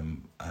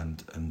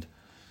 And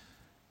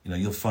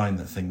you'll find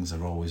that things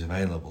are always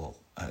available.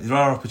 There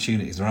are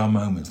opportunities, there are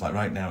moments, like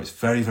right now, it's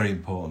very, very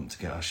important to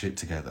get our shit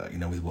together,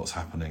 with what's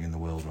happening in the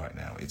world right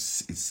now.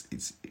 It's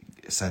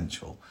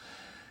essential.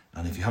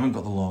 And if you haven't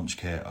got the launch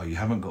kit, or you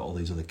haven't got all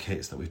these other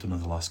kits that we've done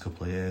over the last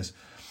couple of years,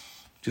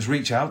 just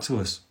reach out to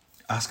us,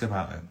 ask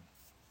about it,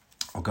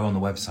 or go on the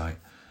website.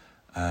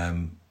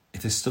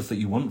 If there's stuff that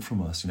you want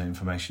from us,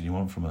 information you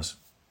want from us,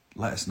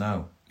 let us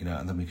know,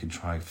 and then we can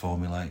try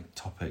formulate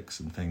topics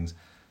and things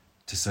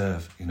to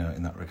serve, in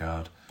that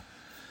regard.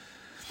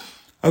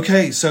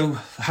 Okay, so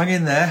hang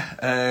in there.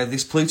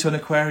 This Pluto in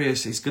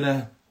Aquarius it's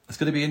gonna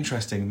be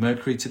interesting.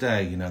 Mercury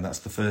today, that's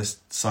the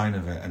first sign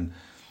of it, and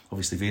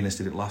obviously Venus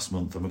did it last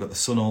month, and we've got the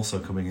Sun also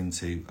coming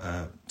into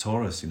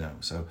Taurus,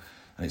 so,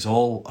 and it's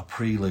all a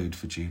prelude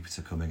for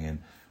Jupiter coming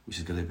in, which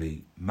is going to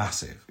be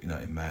massive,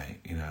 in May.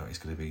 It's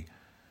going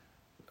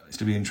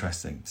to be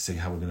interesting to see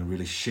how we're going to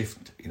really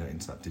shift,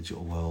 into that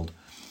digital world,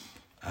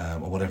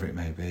 or whatever it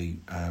may be.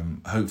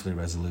 Hopefully, a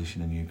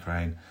resolution in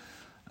Ukraine.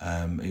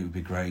 It would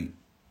be great.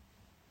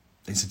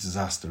 It's a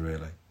disaster,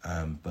 really.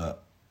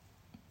 But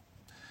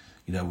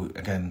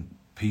again,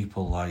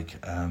 people like.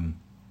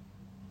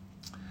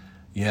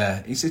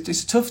 It's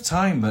a tough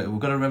time, but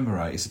we've got to remember,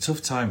 right? It's a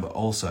tough time, but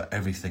also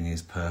everything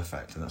is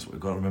perfect, and that's what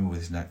we've got to remember with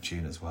this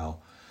Neptune as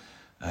well.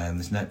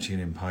 This Neptune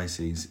in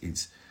Pisces,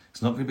 it's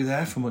not going to be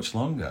there for much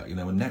longer.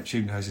 When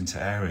Neptune goes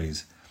into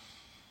Aries,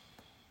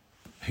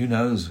 who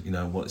knows,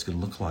 what it's going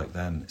to look like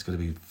then. It's going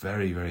to be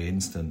very, very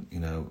instant,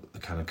 the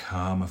kind of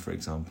karma, for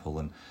example.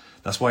 And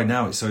that's why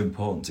now it's so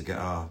important to get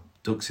our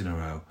ducks in a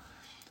row,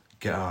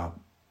 get our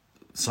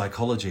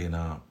psychology and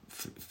our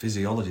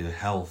physiology, the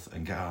health,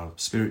 and get our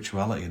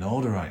spirituality in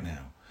order right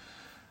now.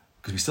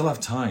 Because we still have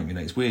time.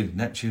 It's weird.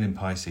 Neptune in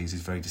Pisces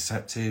is very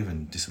deceptive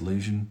and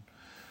disillusioned.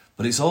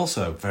 But it's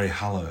also very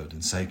hallowed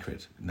and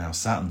sacred. Now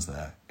Saturn's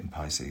there in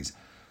Pisces.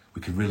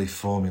 We could really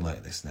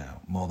formulate this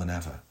now, more than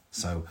ever.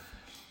 So,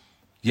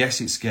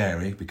 yes, it's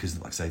scary because,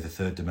 like I say, the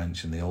third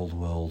dimension, the old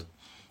world,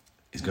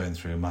 is going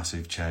through a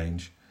massive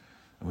change.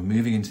 And we're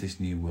moving into this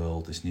new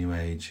world, this new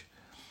age.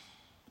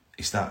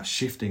 It's that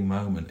shifting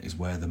moment is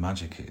where the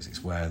magic is.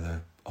 It's where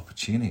the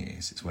opportunity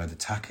is. It's where the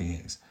tacking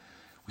is.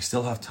 We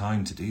still have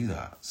time to do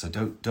that. So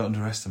don't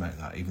underestimate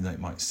that, even though it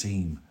might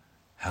seem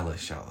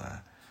hellish out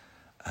there.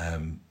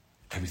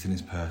 Everything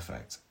is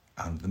perfect.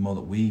 And the more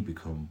that we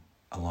become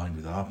aligned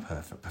with our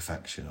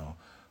perfection or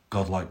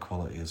godlike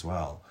quality as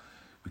well,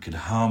 we can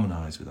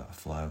harmonise with that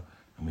flow,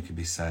 and we can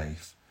be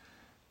safe,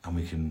 and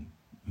we can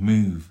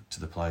move to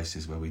the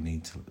places where we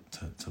need to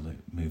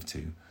move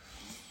to.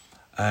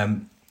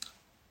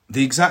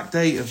 The exact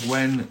date of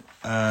when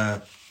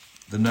the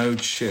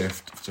nodes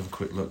shift, let's have a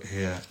quick look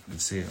here. You can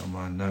see it on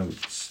my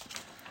notes.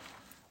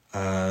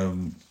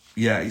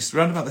 It's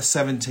around about the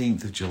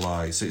 17th of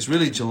July. So it's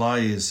really, July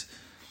is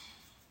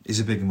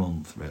a big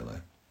month, really.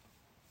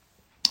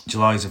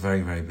 July is a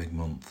very, very big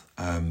month.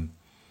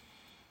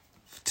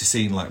 To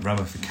see like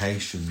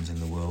ramifications in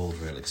the world,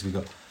 really, because we've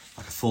got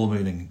like a full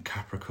moon in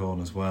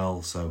Capricorn as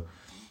well. So,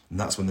 and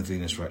that's when the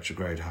Venus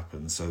retrograde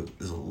happens. So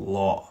there's a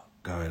lot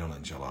going on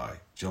in July.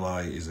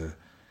 July is a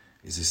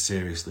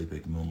seriously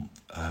big month.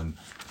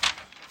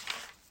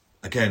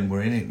 Again,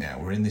 we're in it now.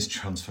 We're in this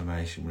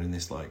transformation. We're in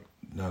this like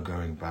no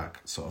going back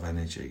sort of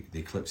energy. The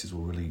eclipses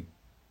will really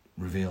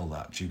reveal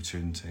that. Jupiter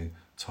into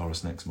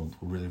Taurus next month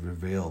will really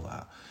reveal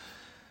that.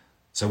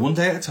 So one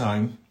day at a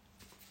time,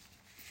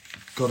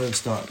 got to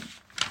start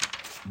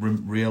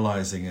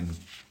realising and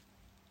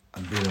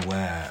being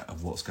aware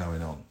of what's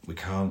going on. We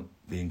can't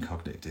be in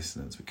cognitive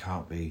dissonance. We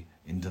can't be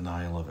in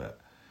denial of it.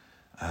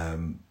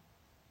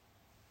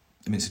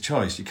 It's a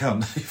choice. You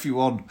can if you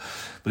want,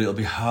 but it'll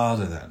be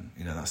harder then.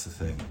 That's the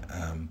thing.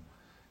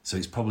 So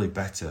it's probably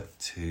better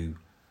to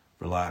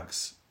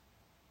relax,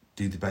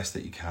 do the best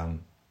that you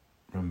can.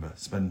 Remember,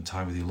 spend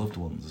time with your loved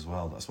ones as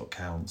well. That's what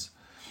counts.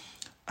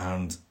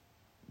 And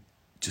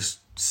just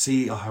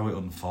see how it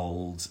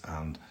unfolds.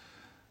 And,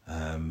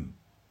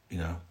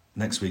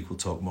 next week we'll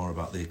talk more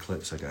about the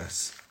eclipse, I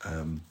guess.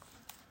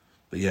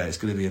 But yeah, it's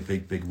going to be a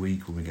big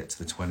week when we get to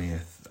the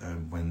 20th,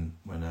 when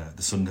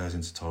the sun goes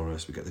into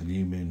Taurus. We get the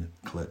new moon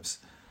eclipse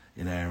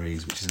in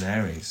Aries, which is in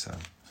Aries. So,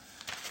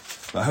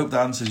 but I hope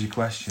that answers your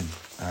question.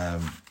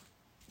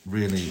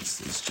 Really,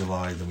 it's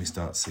July, then we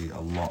start to see a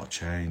lot of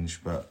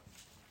change. But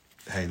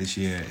hey, this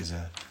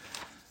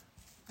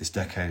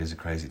decade is a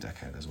crazy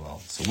decade as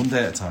well. So one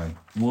day at a time,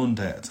 one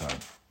day at a time.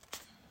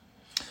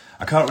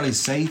 I can't really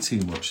say too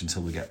much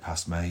until we get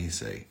past May, you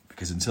see,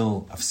 because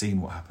until I've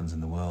seen what happens in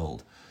the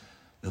world,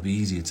 it'll be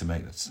easier to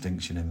make the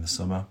distinction in the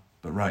summer.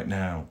 But right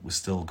now, we're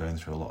still going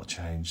through a lot of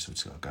change, so we've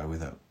just got to go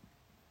with it.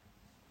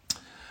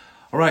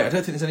 All right, I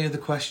don't think there's any other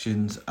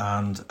questions,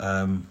 and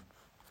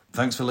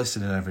thanks for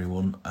listening,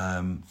 everyone.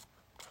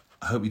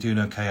 I hope you're doing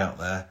okay out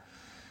there.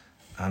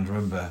 And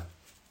remember,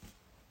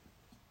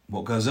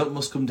 what goes up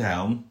must come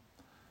down,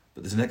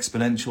 but there's an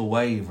exponential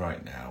wave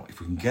right now.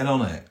 If we can get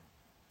on it,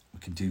 we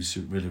can do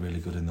really,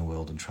 really good in the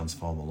world and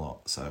transform a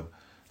lot. So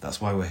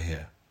that's why we're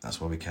here. That's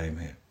why we came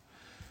here.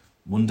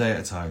 One day at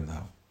a time,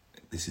 though.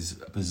 This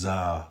is a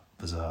bizarre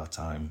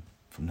time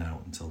from now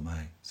until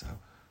May. So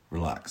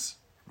relax.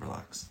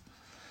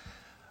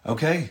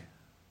 Okay,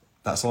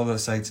 that's all I'm going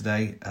to say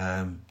today.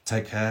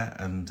 Take care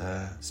and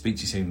speak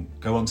to you soon.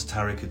 Go on to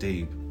Tareck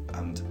Adeeb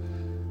and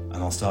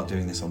I'll start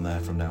doing this on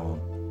there from now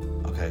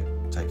on. Okay,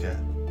 take care.